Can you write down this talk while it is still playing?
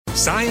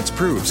Science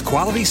proves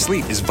quality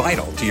sleep is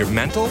vital to your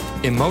mental,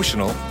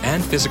 emotional,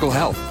 and physical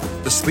health.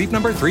 The Sleep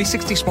Number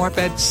 360 smart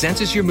bed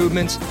senses your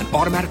movements and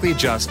automatically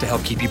adjusts to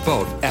help keep you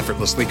both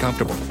effortlessly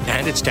comfortable.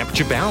 And it's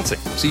temperature balancing,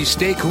 so you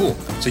stay cool.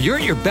 So you're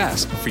at your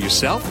best for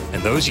yourself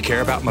and those you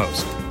care about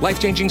most.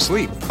 Life-changing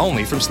sleep,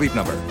 only from Sleep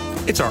Number.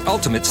 It's our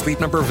ultimate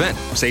Sleep Number event.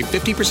 Save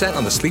 50%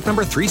 on the Sleep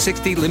Number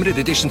 360 limited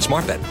edition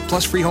smart bed,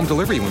 plus free home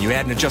delivery when you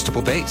add an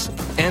adjustable base.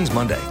 Ends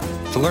Monday.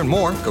 To learn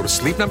more, go to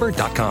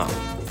sleepnumber.com.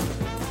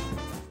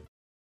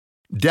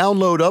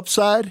 Download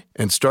Upside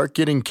and start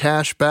getting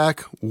cash back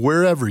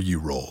wherever you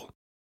roll.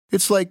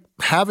 It's like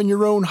having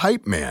your own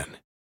hype man.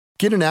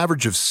 Get an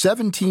average of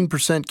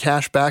 17%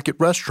 cash back at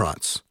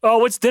restaurants.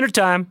 Oh, it's dinner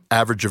time.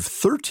 Average of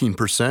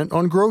 13%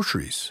 on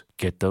groceries.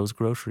 Get those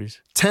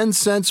groceries. 10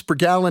 cents per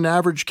gallon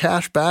average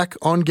cash back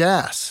on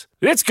gas.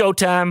 It's go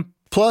time.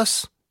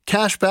 Plus,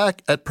 cash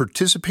back at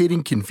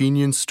participating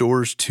convenience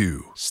stores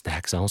too.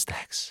 Stacks on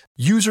stacks.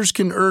 Users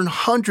can earn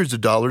hundreds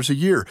of dollars a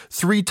year,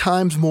 3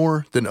 times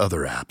more than other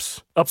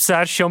apps.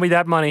 Upside, show me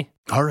that money.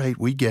 All right,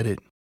 we get it.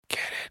 Get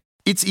it.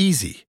 It's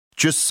easy.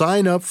 Just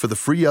sign up for the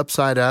free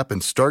Upside app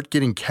and start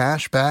getting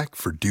cash back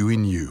for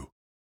doing you.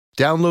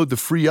 Download the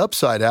free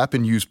Upside app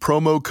and use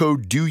promo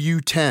code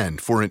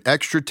DOYOU10 for an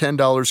extra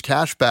 $10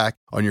 cash back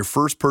on your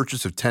first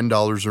purchase of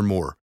 $10 or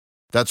more.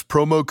 That's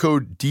promo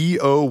code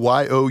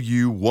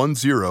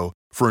DOYOU10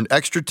 for an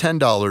extra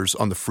 $10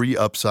 on the free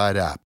Upside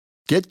app.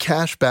 Get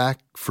cash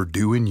back for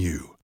doing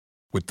you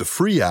with the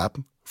free app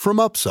from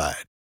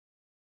Upside.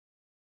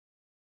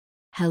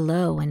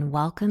 Hello and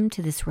welcome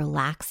to this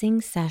relaxing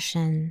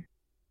session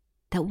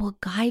that will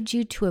guide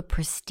you to a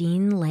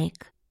pristine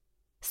lake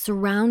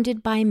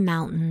surrounded by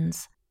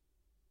mountains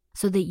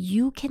so that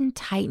you can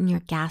tighten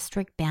your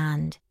gastric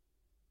band,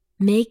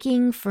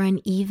 making for an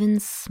even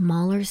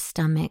smaller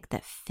stomach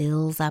that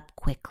fills up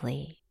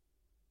quickly.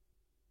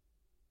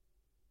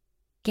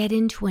 Get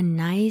into a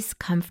nice,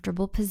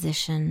 comfortable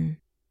position,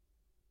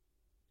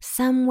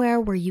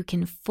 somewhere where you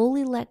can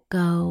fully let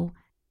go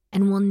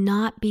and will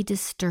not be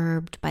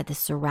disturbed by the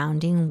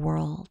surrounding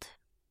world.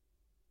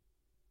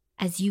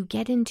 As you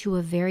get into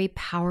a very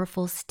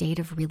powerful state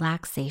of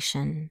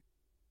relaxation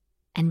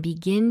and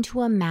begin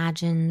to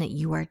imagine that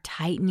you are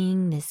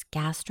tightening this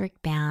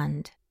gastric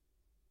band,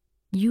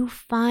 you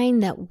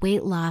find that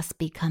weight loss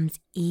becomes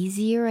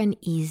easier and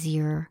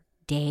easier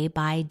day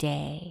by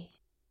day.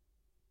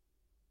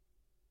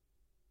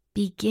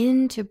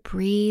 Begin to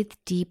breathe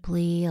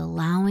deeply,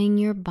 allowing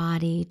your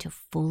body to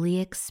fully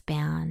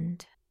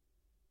expand.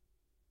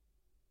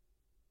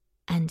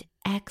 And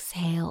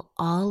exhale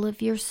all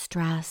of your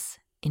stress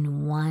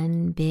in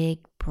one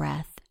big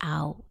breath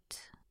out.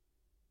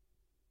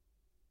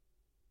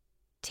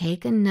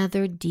 Take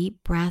another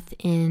deep breath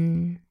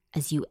in.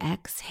 As you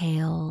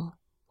exhale,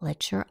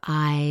 let your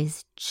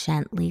eyes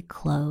gently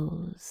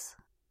close.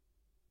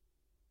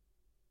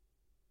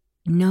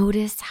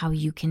 Notice how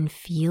you can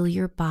feel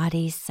your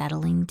body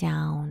settling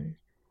down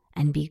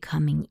and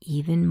becoming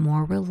even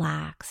more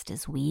relaxed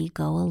as we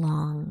go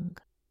along.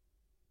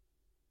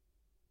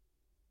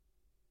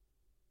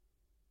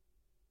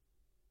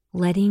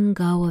 Letting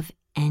go of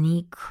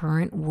any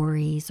current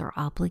worries or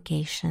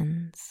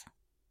obligations.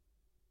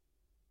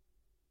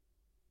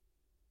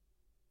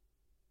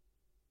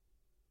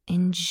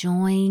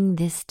 Enjoying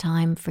this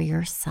time for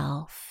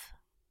yourself.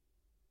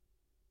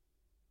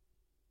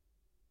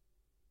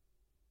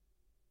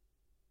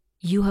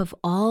 You have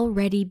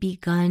already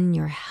begun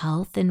your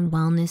health and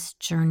wellness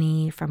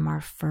journey from our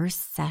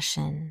first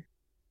session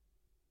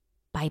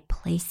by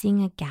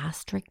placing a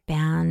gastric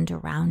band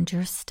around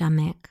your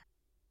stomach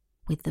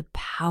with the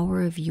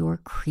power of your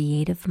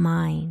creative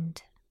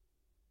mind.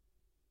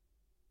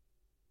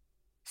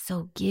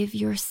 So give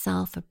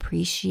yourself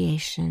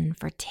appreciation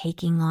for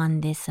taking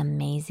on this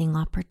amazing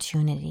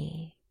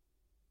opportunity.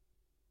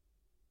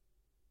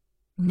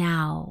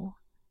 Now,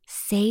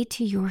 say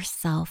to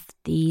yourself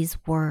these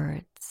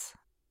words: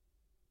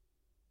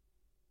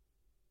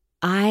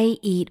 I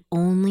eat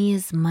only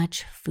as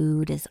much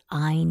food as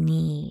I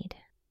need.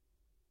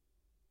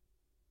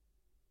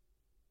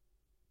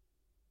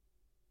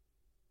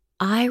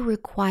 I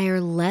require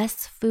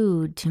less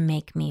food to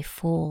make me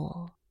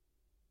full.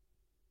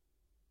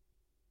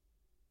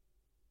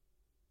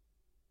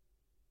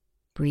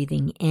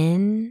 Breathing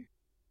in,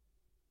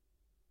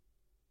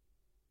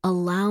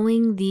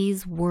 allowing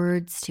these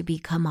words to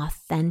become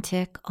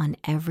authentic on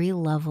every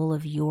level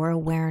of your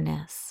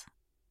awareness.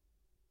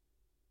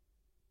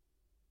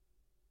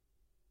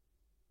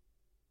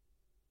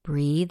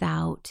 Breathe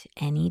out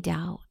any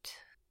doubt.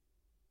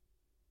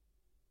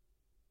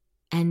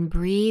 And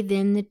breathe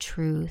in the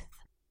truth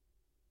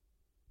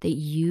that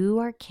you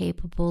are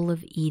capable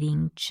of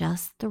eating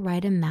just the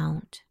right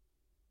amount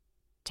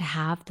to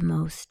have the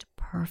most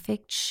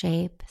perfect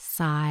shape,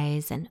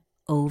 size, and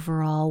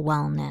overall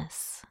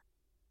wellness.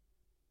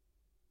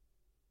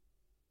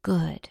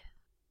 Good.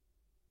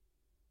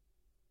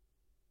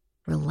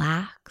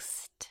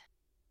 Relaxed,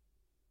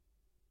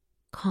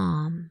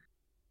 calm,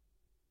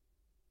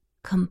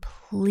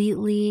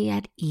 completely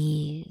at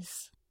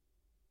ease.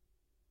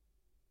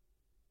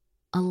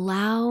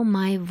 allow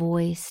my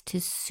voice to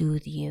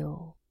soothe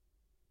you.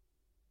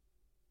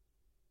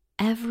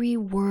 Every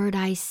word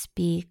I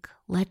speak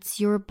lets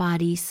your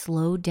body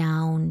slow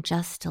down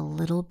just a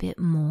little bit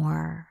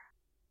more.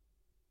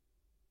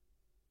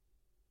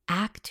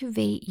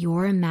 Activate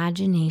your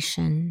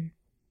imagination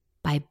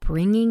by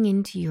bringing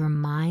into your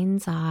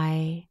mind's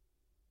eye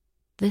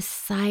the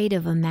sight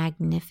of a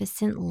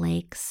magnificent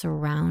lake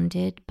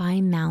surrounded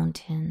by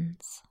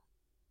mountains.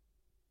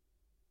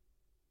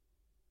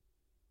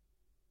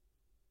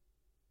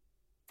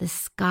 The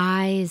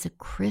sky is a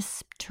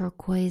crisp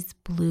turquoise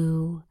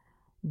blue,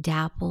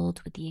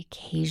 dappled with the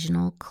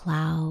occasional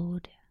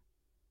cloud.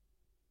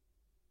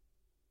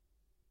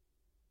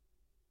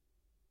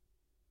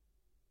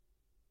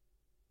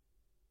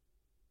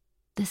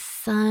 The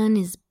sun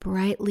is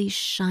brightly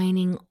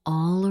shining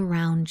all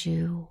around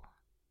you.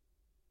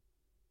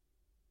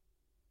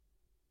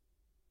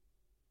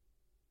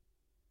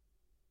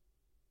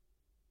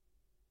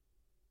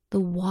 The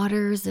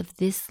waters of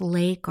this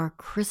lake are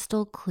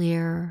crystal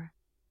clear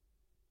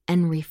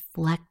and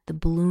reflect the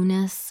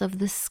blueness of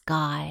the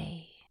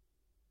sky.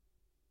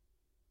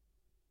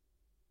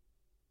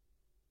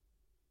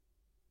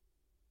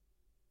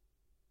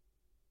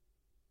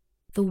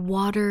 The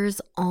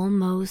waters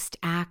almost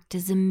act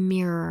as a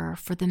mirror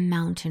for the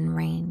mountain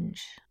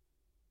range.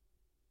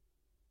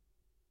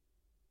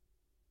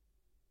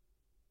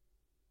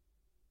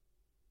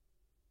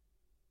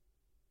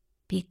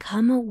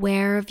 Become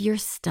aware of your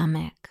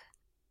stomach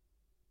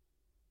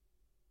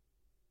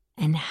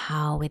and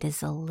how it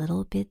is a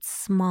little bit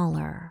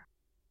smaller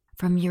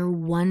from your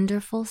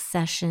wonderful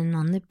session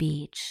on the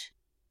beach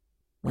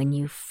when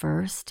you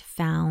first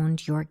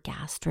found your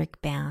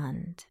gastric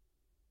band.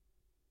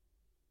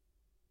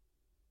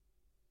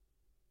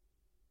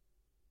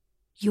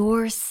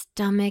 Your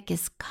stomach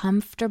is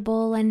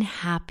comfortable and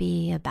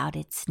happy about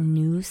its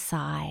new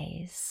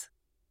size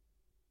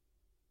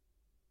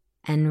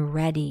and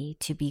ready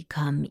to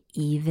become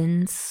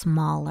even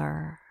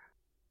smaller.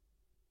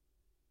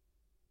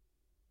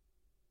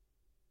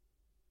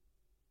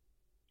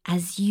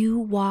 As you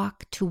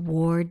walk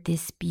toward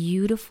this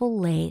beautiful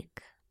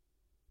lake,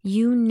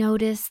 you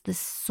notice the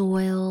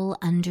soil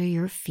under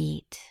your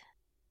feet.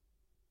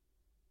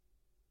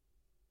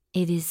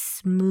 It is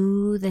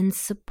smooth and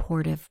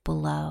supportive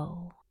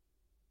below.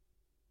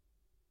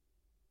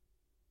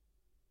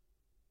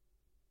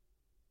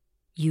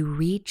 You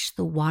reach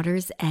the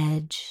water's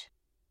edge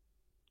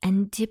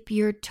and dip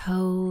your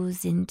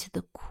toes into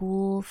the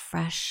cool,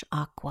 fresh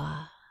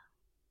aqua.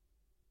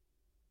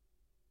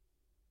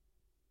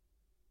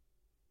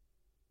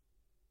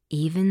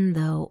 Even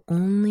though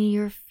only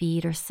your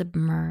feet are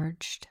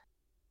submerged,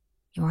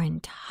 your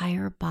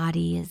entire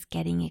body is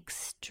getting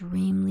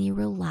extremely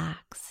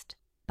relaxed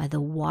by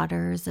the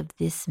waters of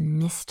this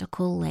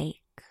mystical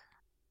lake.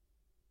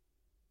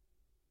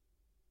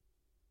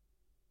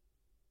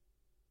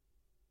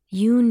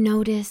 You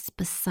notice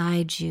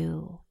beside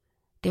you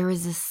there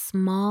is a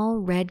small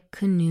red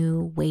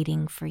canoe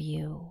waiting for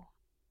you.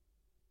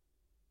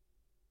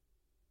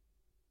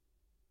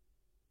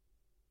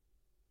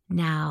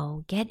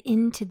 Now get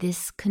into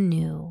this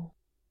canoe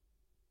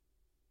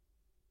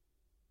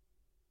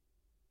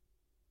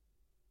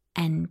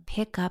and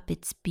pick up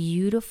its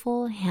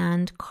beautiful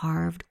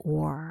hand-carved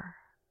oar.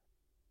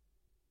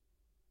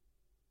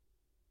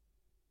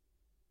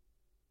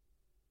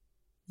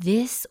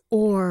 This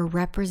oar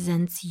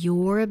represents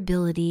your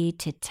ability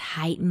to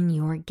tighten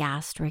your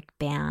gastric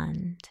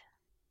band.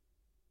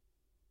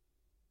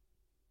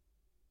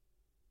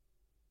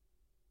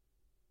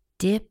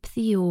 Dip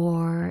the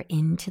oar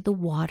into the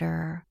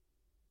water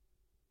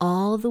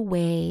all the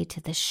way to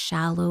the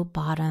shallow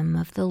bottom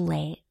of the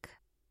lake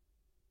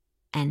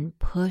and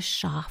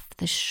push off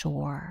the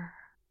shore.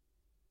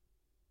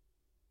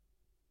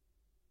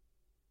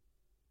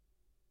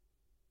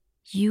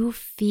 You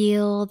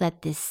feel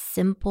that this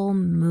simple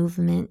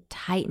movement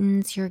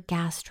tightens your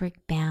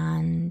gastric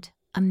band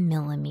a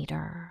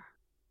millimeter.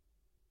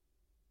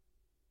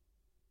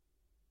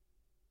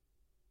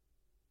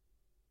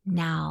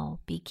 Now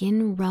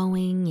begin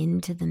rowing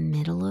into the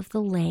middle of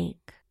the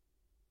lake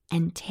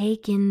and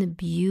take in the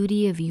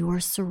beauty of your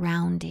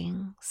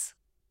surroundings.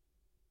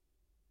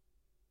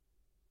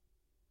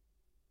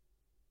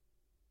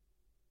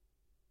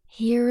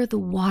 Hear the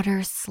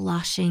water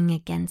sloshing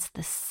against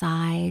the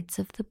sides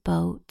of the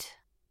boat.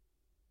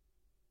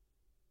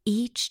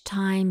 Each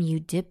time you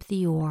dip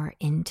the oar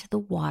into the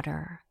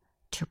water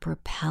to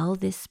propel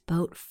this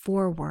boat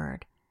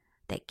forward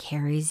that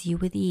carries you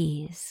with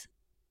ease,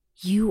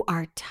 you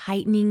are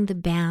tightening the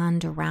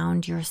band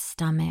around your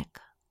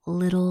stomach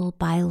little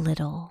by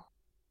little.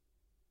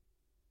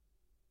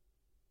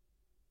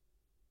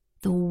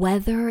 The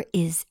weather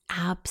is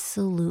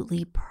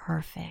absolutely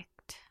perfect.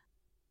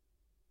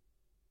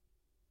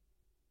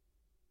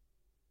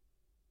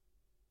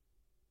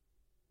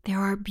 There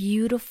are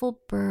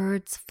beautiful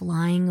birds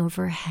flying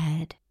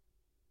overhead,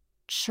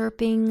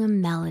 chirping a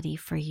melody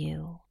for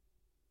you.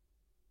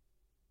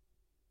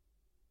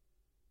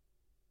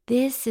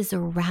 This is a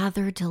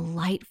rather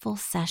delightful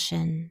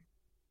session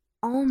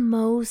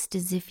almost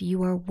as if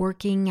you are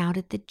working out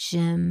at the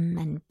gym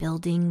and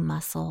building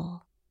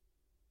muscle,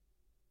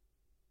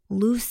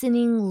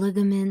 loosening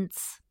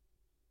ligaments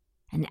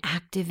and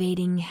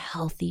activating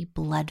healthy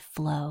blood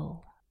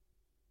flow.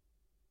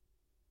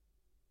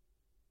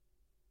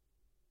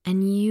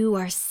 And you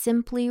are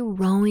simply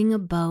rowing a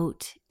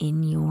boat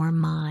in your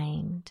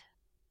mind.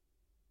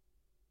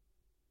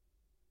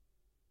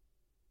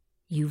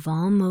 You've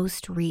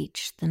almost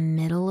reached the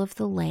middle of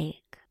the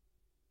lake,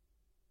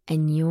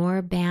 and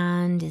your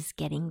band is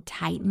getting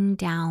tightened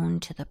down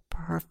to the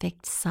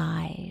perfect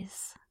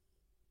size.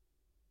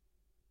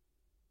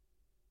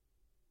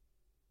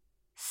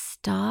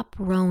 Stop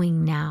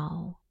rowing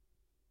now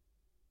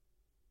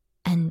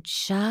and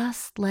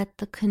just let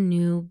the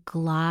canoe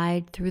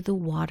glide through the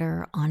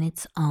water on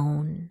its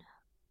own.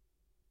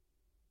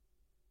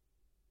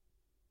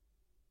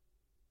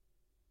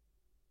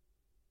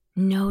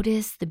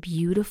 Notice the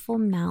beautiful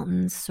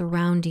mountains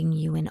surrounding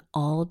you in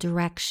all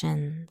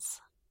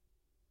directions.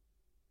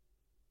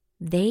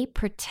 They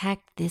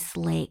protect this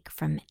lake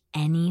from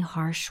any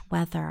harsh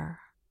weather,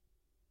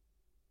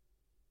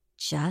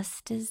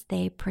 just as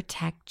they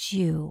protect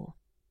you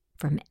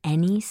from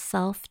any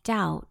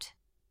self-doubt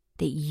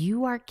that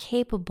you are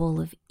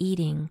capable of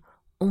eating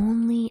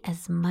only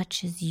as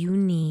much as you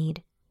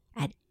need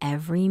at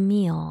every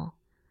meal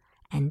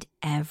and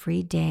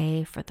every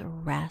day for the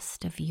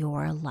rest of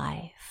your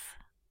life.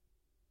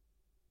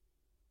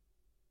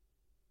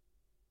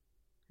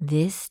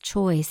 This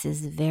choice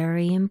is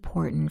very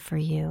important for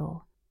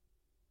you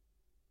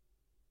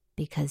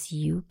because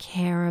you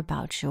care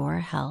about your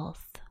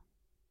health.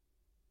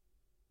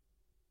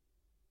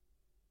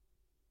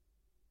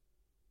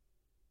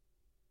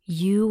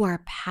 You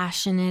are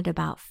passionate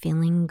about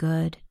feeling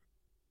good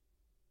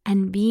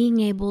and being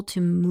able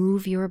to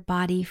move your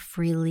body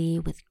freely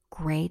with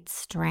great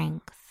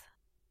strength.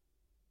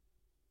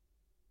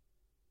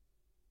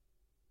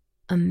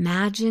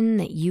 Imagine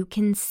that you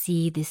can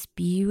see this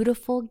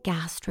beautiful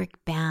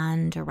gastric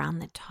band around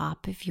the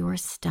top of your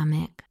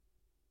stomach,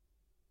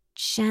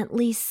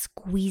 gently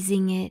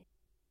squeezing it,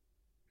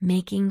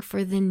 making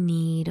for the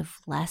need of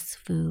less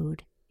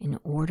food in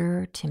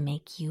order to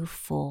make you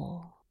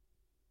full.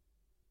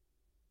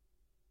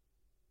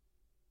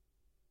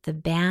 The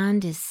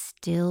band is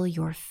still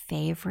your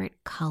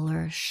favorite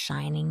color,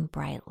 shining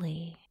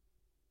brightly.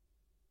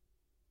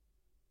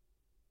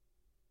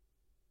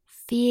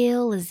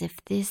 Feel as if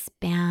this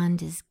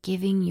band is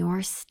giving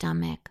your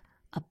stomach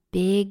a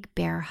big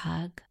bear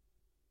hug,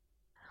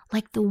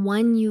 like the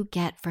one you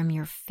get from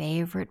your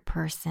favorite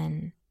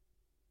person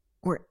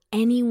or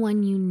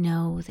anyone you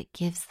know that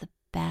gives the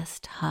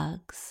best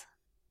hugs,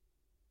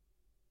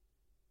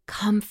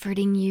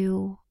 comforting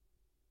you,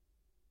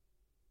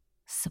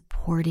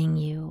 supporting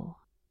you,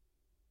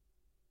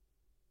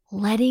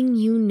 letting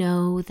you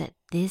know that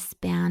this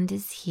band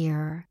is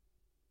here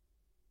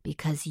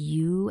because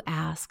you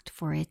asked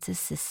for its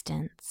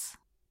assistance.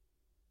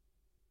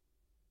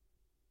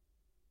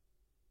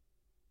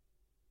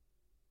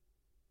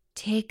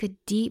 Take a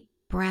deep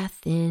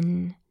breath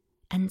in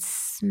and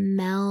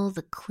smell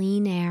the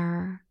clean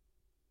air,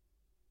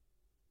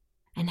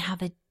 and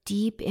have a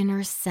deep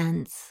inner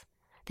sense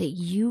that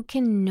you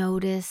can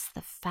notice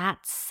the fat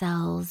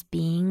cells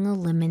being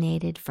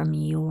eliminated from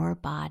your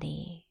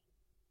body.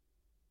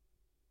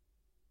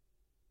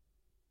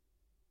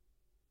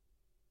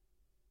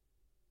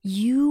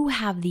 You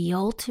have the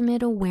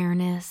ultimate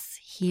awareness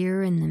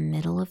here in the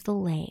middle of the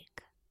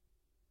lake.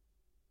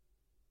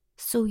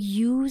 So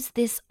use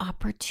this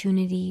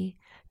opportunity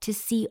to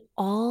see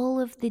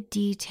all of the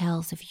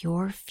details of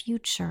your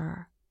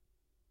future,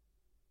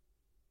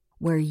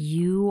 where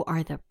you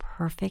are the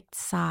perfect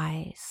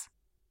size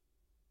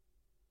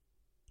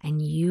and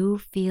you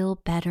feel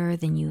better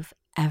than you've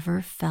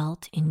ever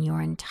felt in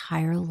your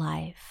entire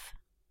life.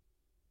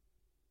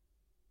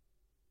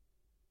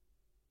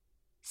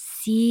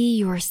 See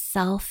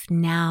yourself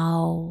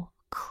now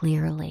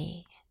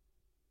clearly.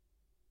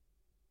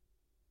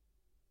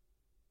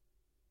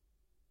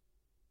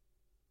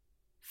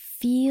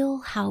 Feel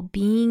how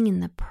being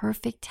in the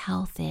perfect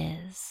health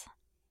is.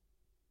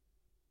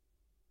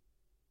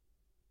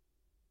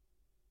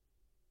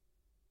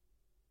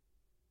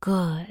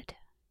 Good.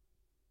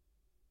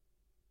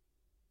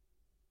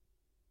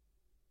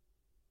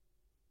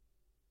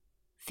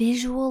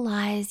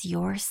 Visualize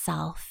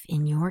yourself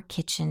in your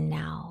kitchen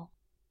now,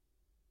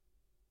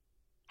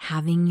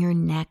 having your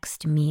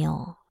next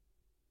meal.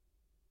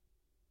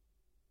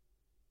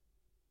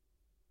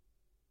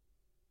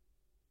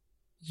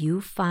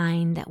 You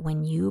find that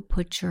when you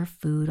put your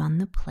food on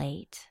the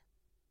plate,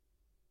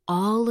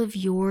 all of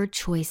your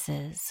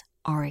choices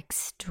are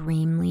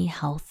extremely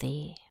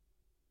healthy.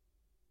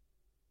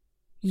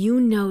 You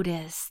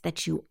notice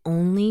that you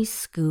only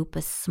scoop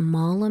a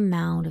small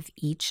amount of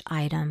each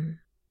item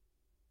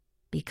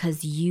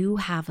because you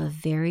have a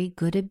very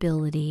good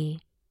ability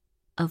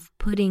of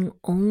putting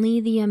only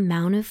the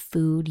amount of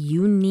food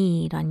you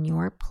need on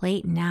your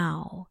plate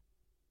now,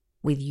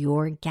 with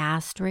your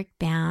gastric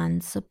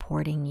band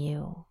supporting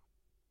you.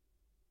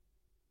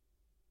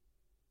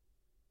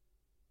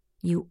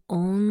 You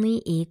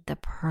only eat the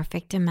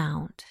perfect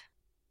amount.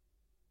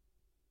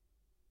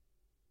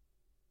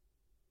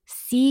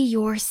 See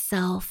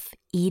yourself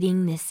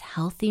eating this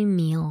healthy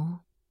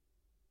meal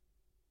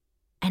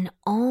and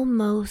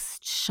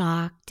almost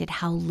shocked at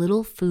how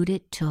little food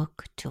it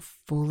took to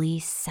fully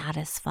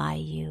satisfy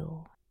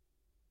you.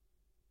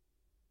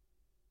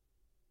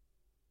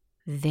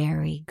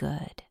 Very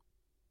good.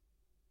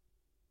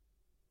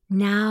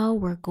 Now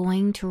we're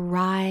going to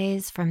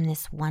rise from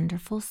this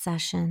wonderful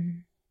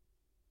session.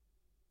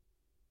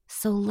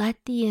 So let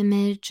the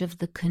image of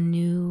the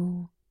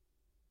canoe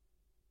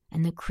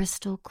and the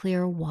crystal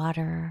clear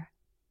water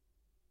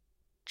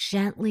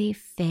gently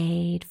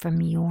fade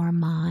from your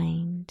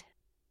mind,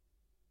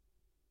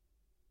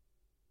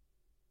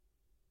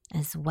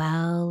 as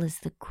well as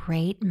the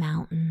great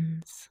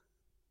mountains,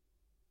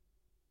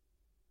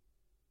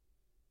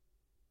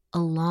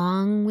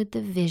 along with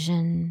the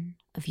vision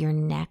of your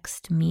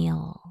next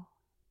meal.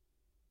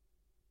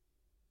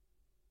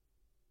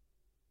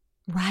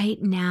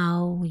 Right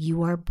now,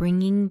 you are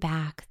bringing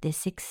back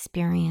this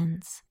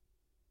experience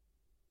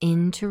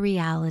into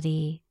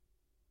reality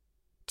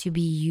to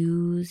be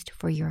used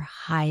for your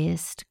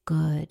highest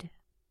good.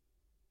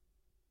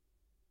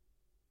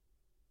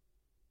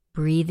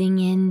 Breathing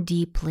in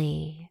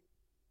deeply,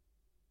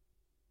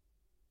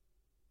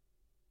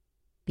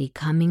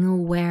 becoming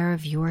aware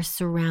of your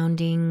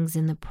surroundings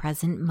in the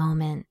present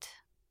moment.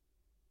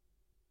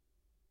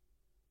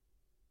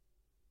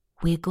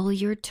 Wiggle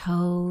your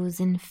toes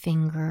and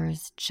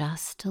fingers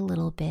just a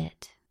little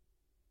bit.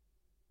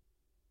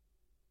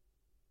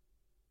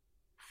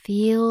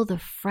 Feel the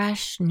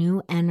fresh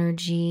new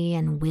energy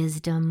and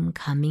wisdom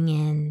coming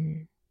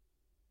in.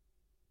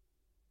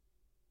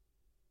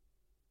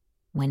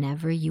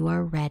 Whenever you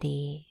are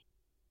ready,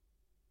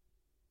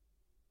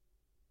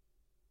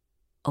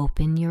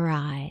 open your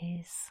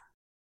eyes.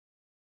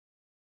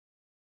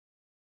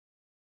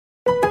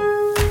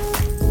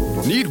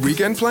 Need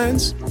weekend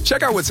plans?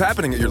 Check out what's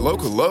happening at your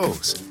local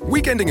Lowe's.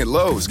 Weekending at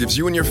Lowe's gives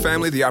you and your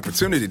family the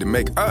opportunity to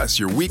make us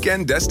your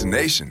weekend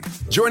destination.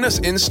 Join us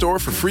in-store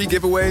for free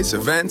giveaways,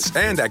 events,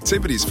 and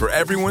activities for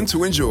everyone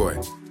to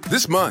enjoy.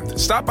 This month,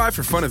 stop by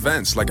for fun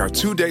events like our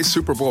 2-day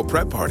Super Bowl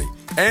prep party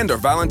and our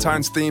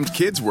Valentine's-themed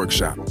kids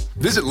workshop.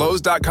 Visit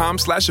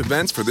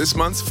Lowe's.com/events for this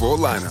month's full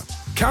lineup.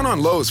 Count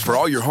on Lowe's for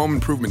all your home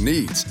improvement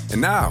needs.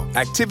 And now,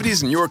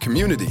 activities in your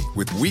community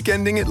with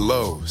Weekending at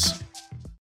Lowe's.